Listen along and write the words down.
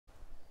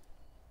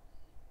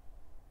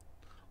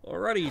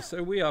Alrighty,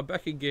 so we are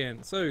back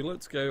again. So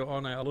let's go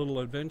on our little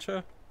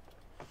adventure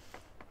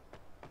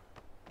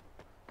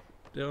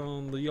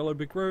down the yellow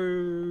brick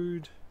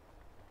road,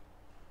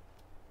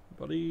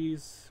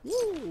 buddies.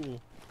 Woo!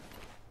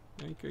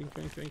 Oink, oink,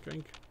 oink, oink,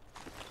 oink.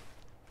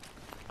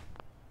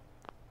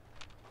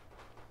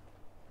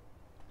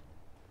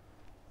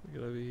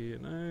 Get over here.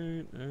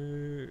 No,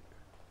 no.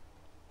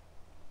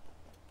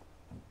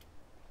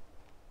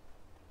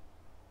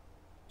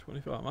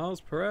 25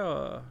 miles per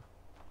hour.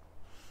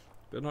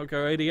 Better not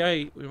go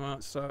 88. We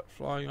might start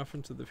flying off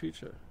into the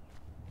future.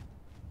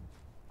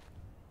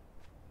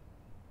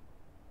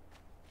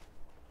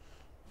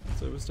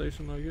 Service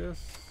station, I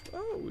guess.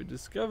 Oh, we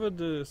discovered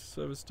the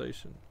service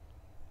station.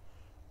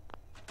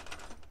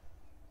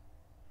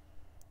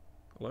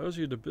 Allows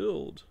you to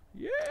build.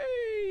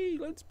 Yay!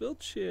 Let's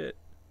build shit.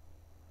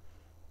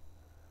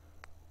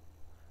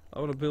 I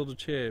want to build a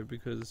chair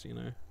because, you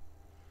know,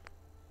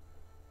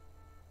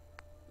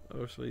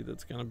 obviously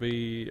that's going to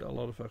be a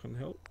lot of fucking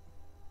help.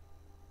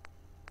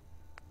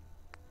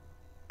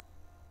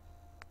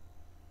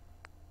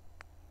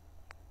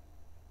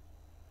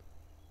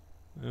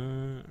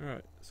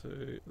 Alright, so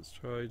let's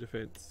try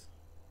defense.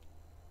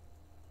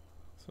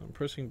 So I'm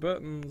pressing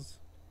buttons.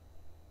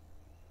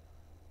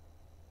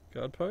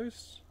 Guard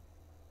posts.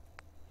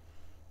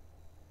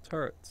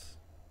 Turrets.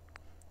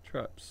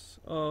 Traps.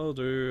 I'll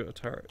do a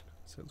turret.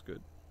 Sounds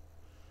good.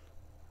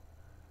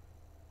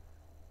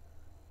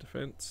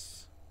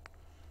 Defense.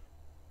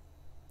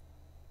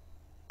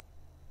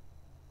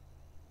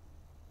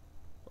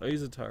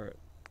 Laser turret.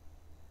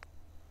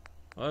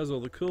 Those are all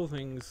the cool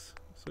things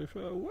so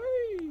far away.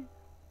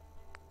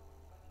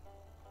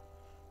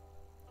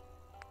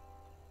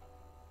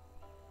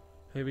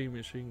 Heavy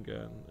machine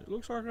gun. It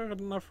looks like I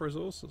got enough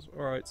resources.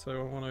 Alright, so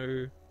I want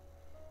to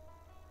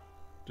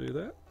do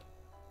that.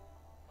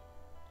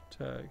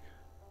 Tag.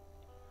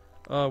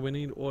 Oh, we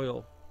need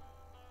oil.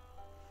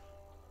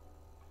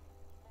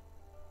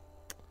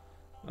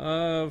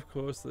 Of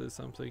course there's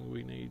something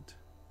we need.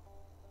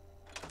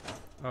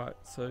 Alright,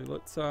 so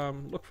let's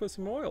look for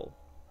some oil.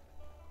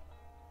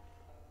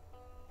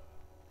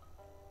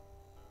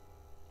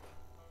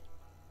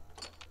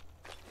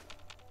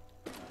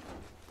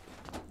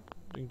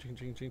 Ching ching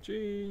ching ching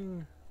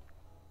ching.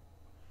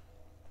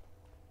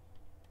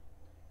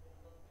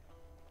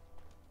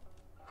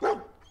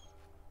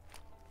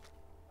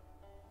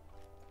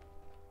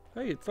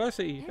 Hey, it's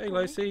Lacey. Hey,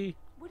 Lacey.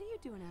 What are you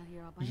doing out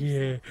here all by Yeah,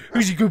 yourself?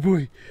 who's a good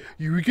boy?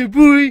 You a good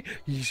boy?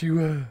 Yes, you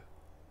are.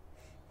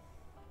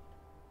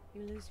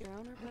 You lose your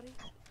owner, buddy?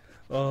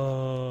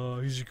 Oh,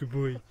 he's a good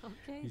boy.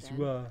 Okay, Yes, then.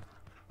 you are.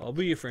 I'll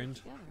be your friend.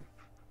 Together.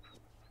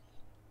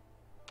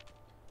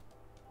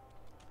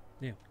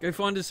 Now, go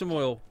find us some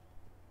oil.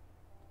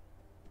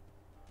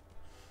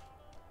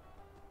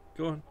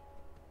 Go on.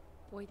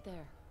 Wait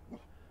there.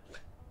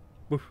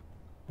 Woof,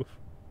 woof.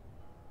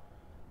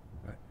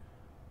 Right.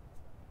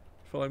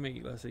 Follow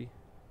me, Lassie.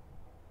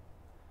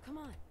 Come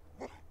on.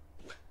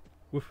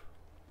 Woof.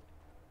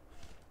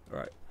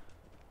 Alright.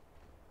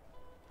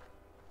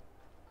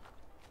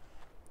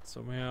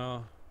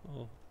 Somehow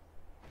I'll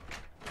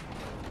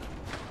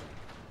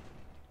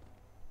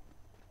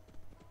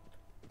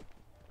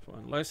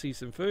find Lassie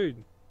some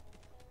food.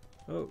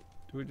 Oh,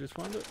 do we just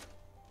find it?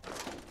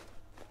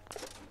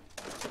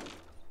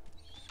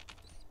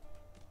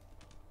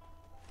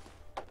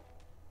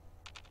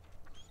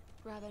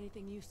 Grab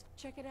anything useful.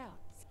 Check it out.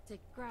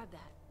 Grab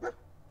that.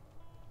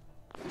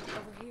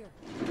 Over here.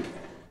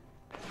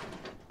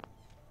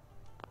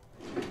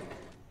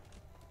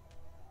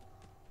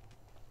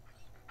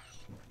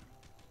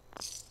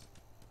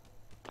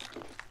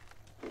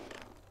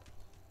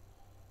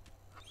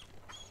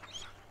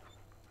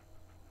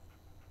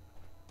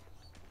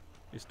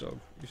 This dog.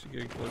 You should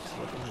go collect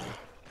stuff in here.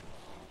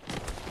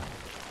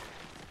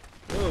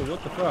 Oh,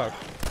 what the fuck?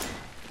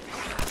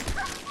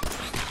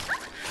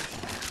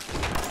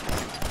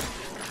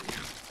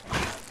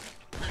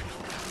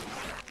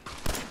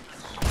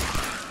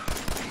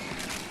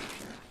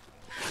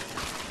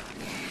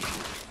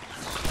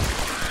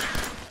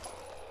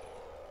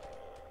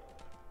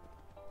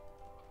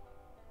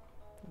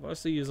 I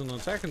see you isn't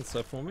attacking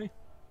stuff for me.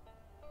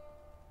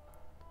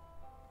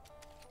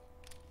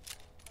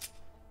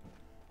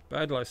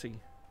 Bad Lacey.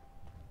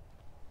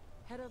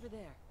 Head over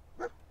there.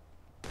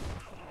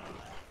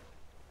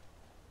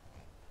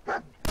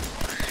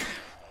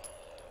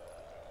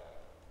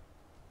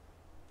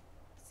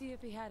 See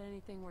if he had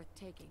anything worth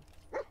taking.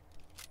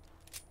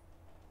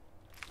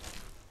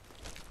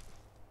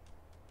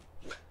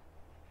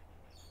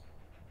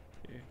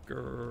 Yeah,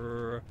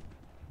 grrr.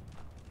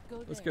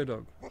 Go Let's there. go,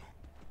 dog.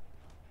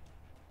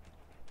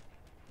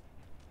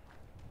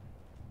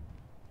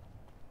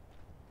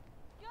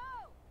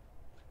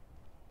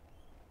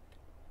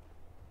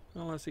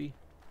 Oh, I see.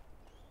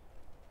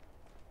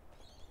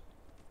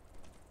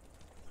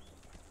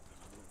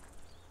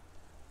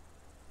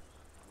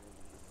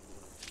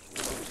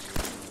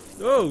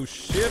 Oh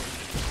shit!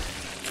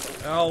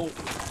 Ow!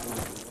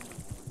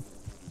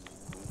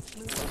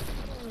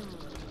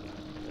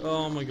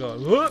 Oh my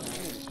god! Whoop!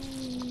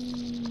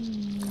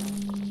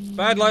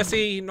 Bad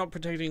Lassie, not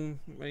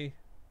protecting me.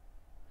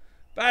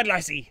 Bad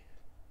Lassie!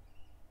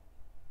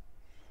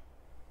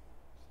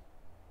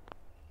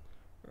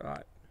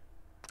 Right.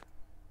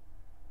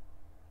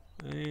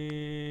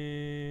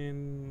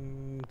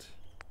 And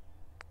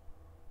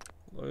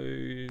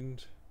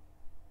load.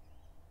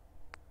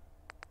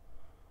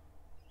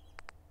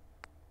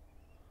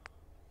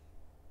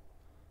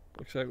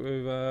 Looks like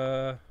we've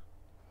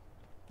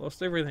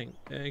lost everything.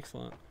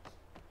 Excellent.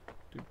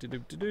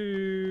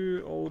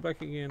 All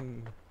back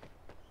again.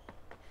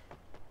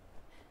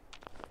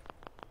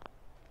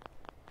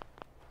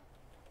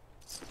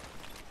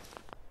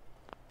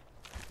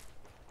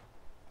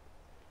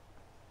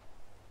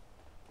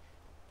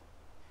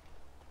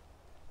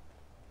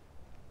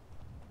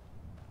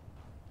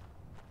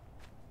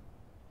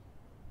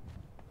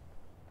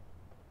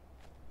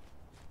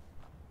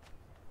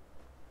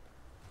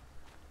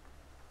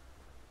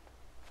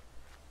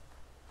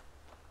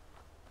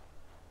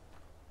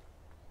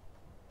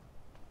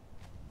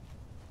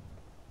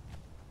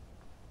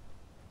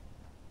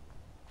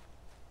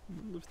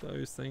 If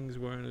those things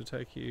won't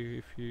attack you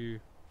if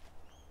you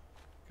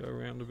go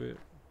around a bit.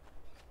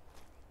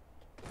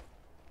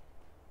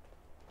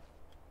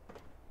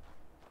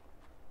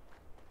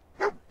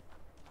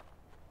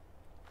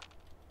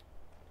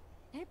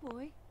 Hey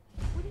boy,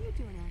 what are you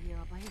doing out here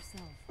all by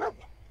yourself?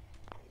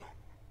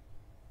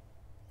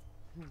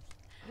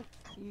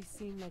 You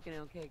seem like an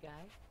okay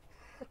guy.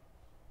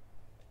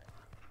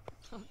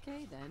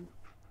 Okay then,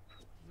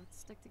 let's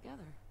stick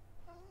together.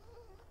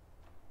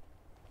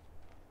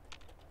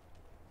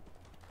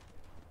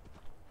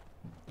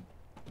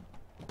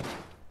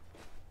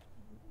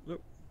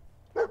 Nope.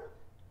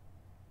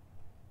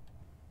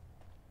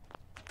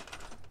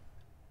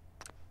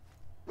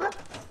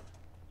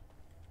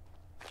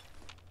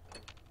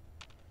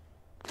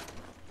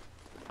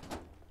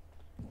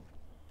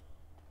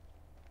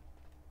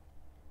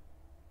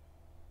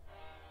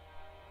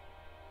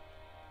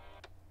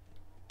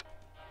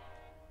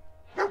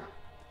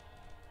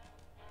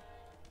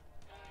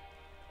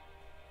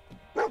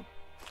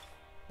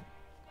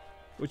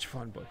 What'd you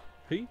find, boy?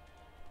 He?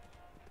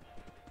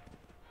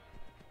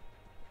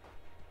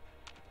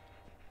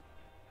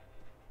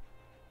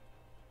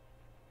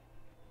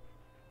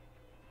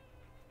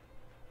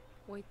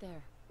 Wait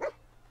there.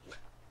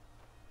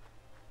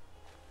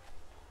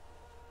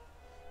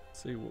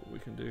 See what we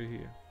can do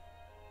here.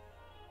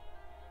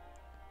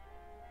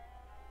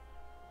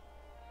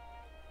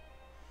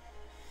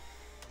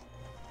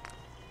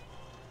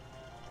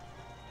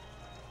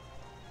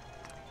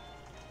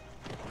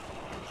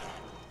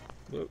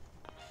 Look.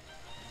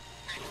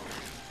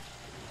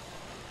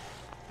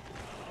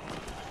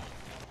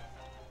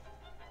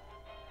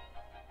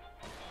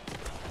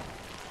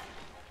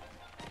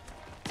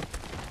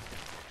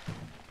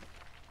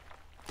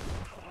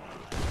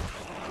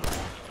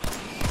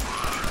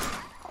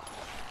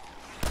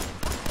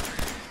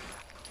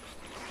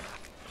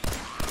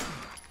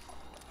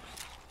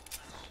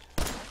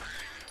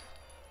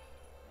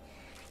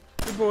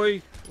 Good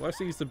boy.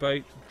 Lassie's the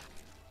bait.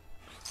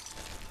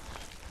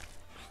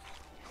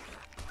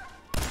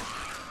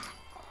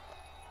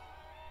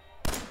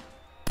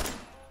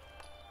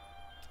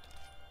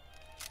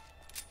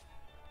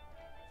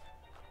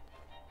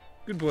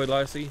 Good boy,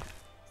 Lassie.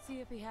 See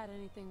if he had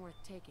anything worth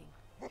taking.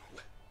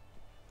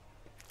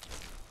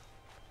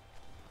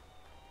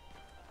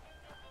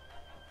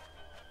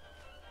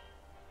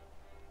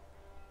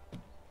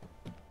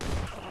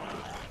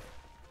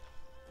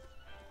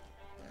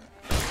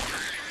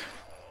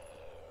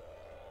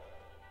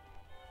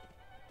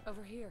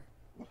 Over here.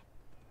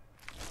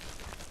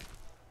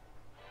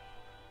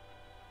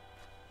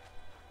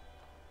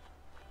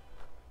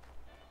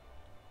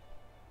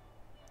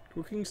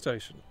 Cooking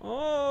station.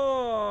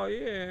 Oh,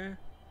 yeah.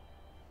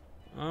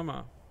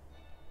 Armor.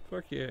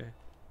 Fuck yeah.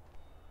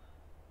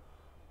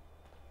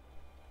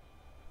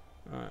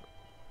 Alright.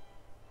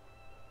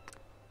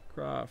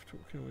 Craft.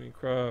 What can we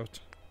craft?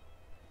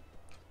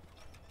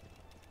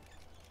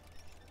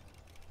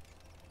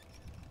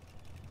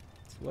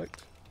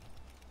 Select.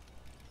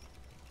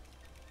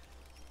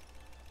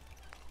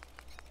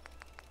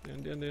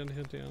 Down, down, down,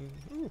 down, down.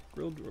 Ooh,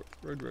 grilled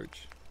road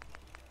roach.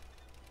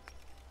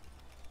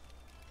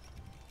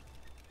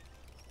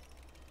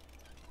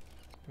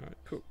 Alright,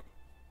 cook.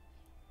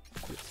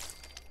 Yes.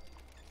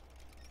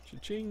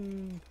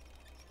 Cha-ching!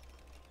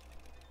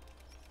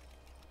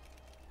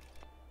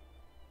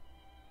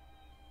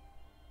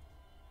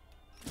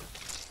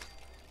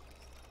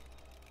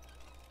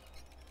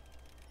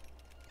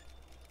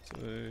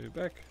 So,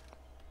 back.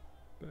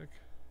 Back.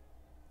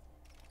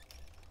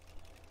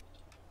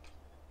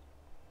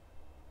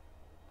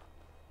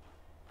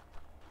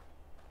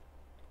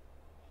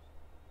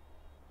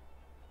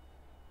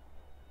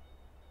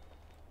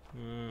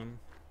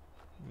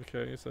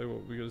 Okay, so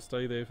what, we gotta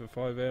stay there for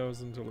 5 hours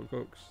until it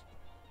cooks.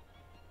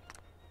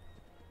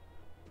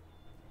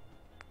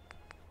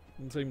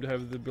 Didn't seem to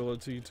have the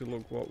ability to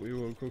look what we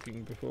were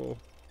cooking before.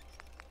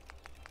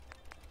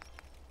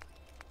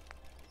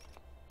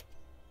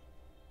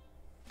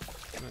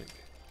 Make.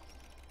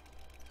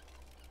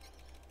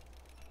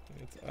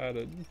 It's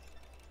added.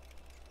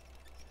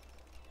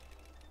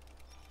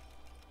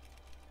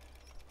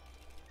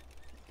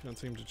 Can't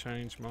seem to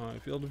change my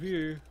field of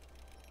view.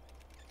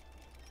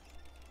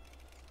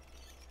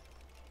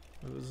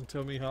 It doesn't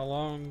tell me how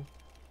long.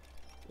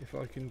 If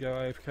I can go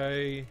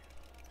AFK.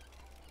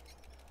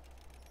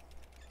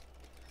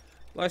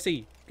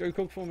 Lassie, go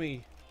cook for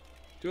me.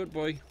 Do it,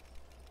 boy.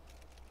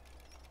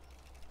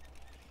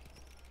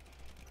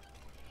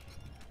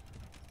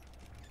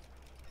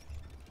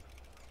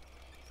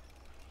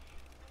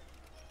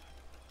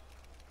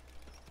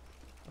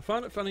 I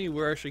find it funny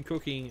we're actually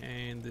cooking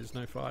and there's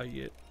no fire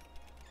yet.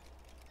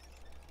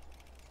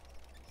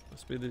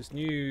 Must be this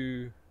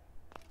new...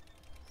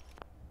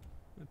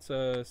 Let's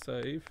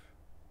save.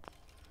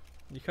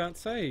 You can't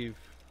save.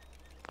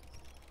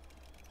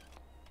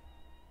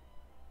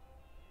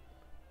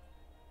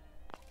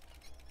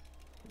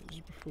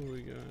 Just before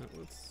we go out,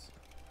 let's...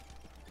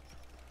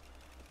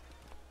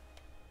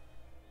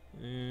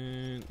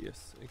 And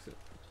yes, exit.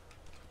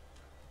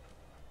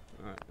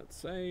 Alright, let's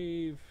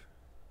save.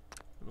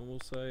 Normal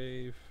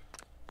save.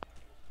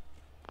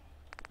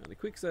 And a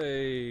quick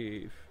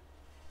save.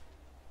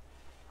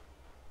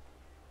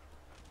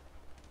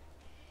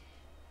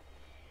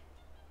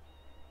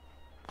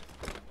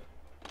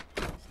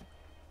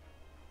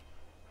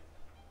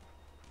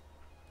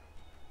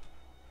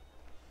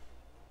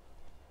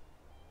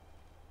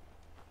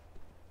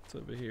 What's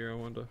over here, I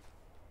wonder?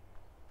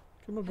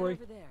 Come on, boy.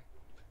 Over there.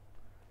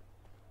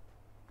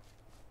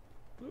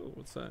 Oh,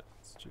 what's that?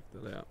 Let's check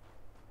that out.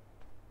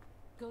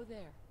 Go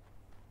there.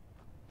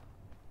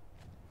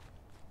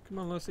 Come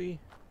on, Lassie.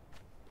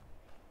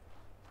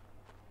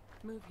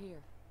 Move here.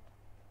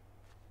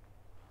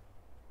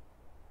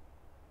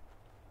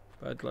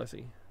 Bad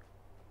Lassie.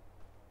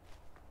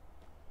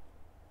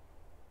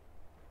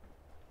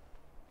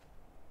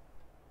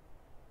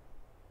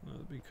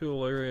 That'd be a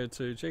cool area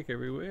to check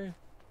everywhere.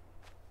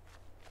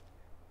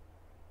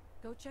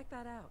 Go check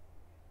that out.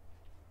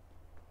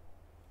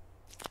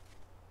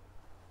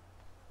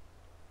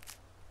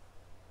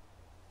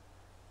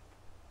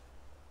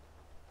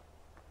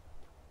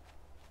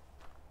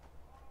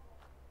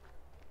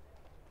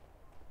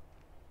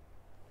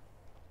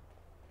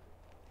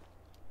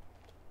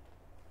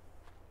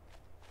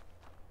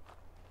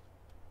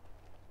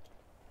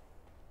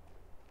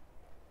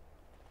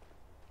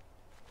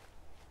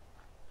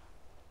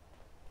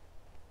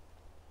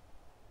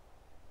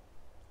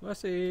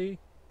 Lassie!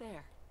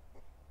 There.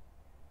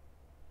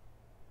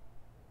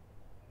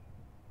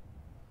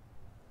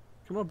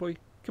 Come on, boy.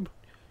 Come on.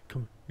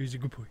 Come on. He's a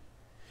good boy.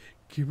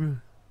 Come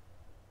on.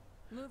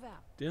 Move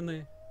out. Down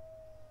there.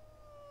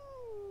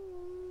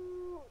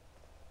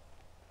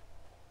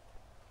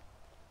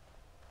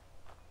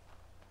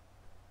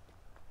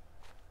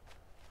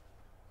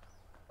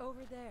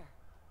 Over there.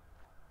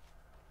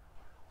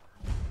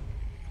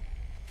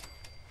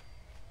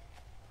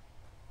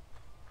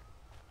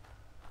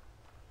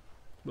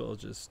 We'll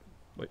just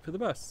wait for the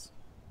bus.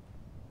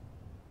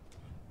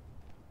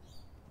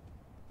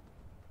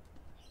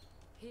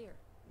 Here.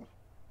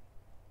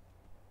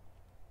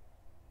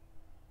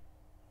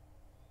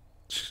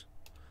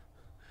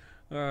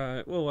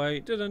 Alright, we'll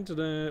wait.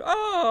 Dun-dun-dun-dun.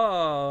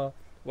 Oh!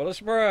 What a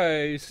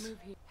surprise! Move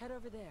here. Head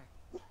over there.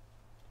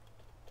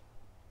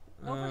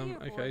 Over here,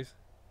 boy. Okay.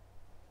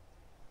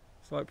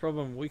 Slight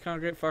problem. We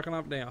can't get fucking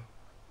up now.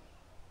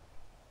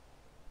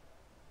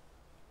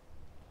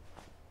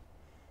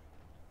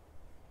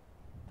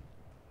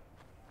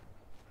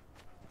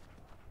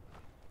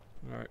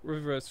 Alright,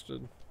 reversed.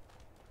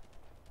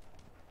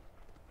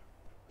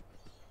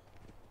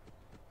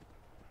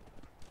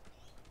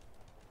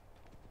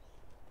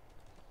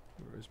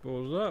 Where's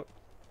boarded up?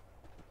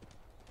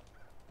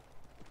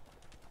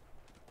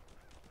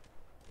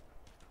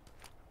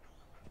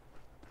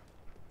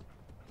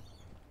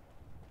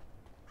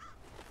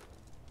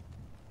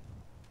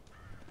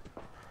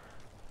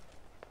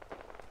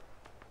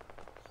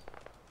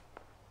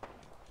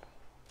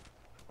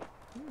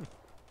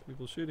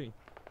 People shooting.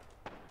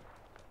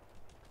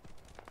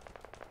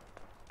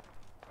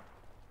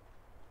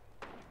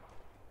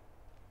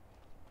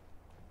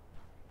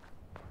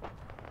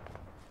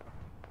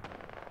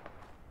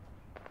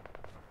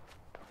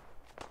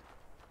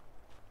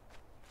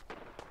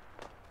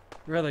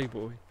 Where are they,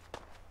 boy?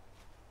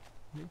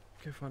 Yeah,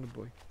 go find a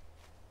boy.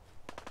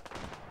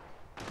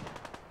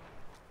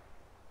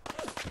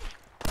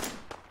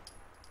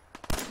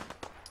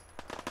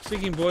 Seek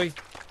him, boy.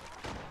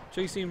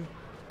 Chase him.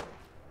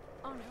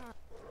 On her.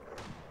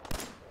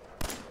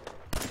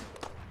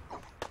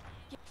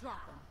 Drop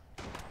him.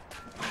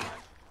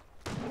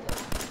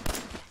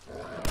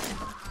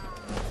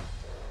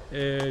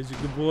 Yeah, he's a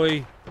good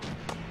boy.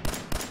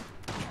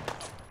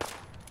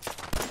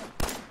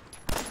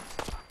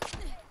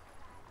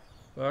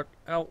 Fuck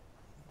out.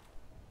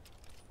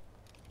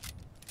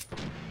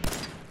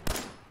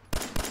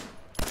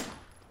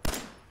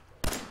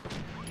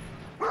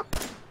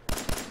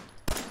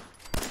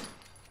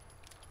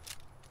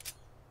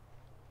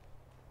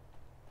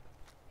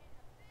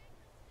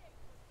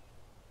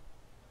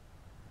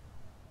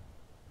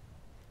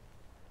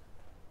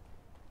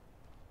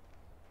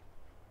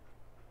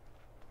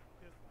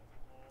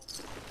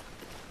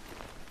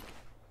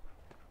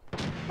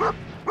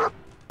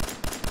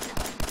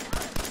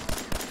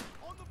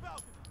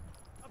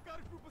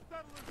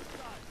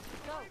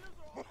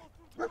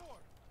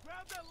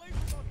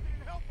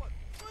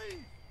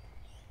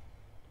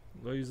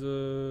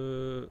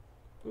 Laser.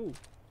 Ooh.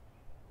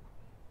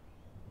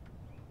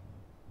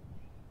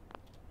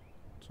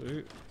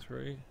 2,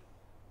 3.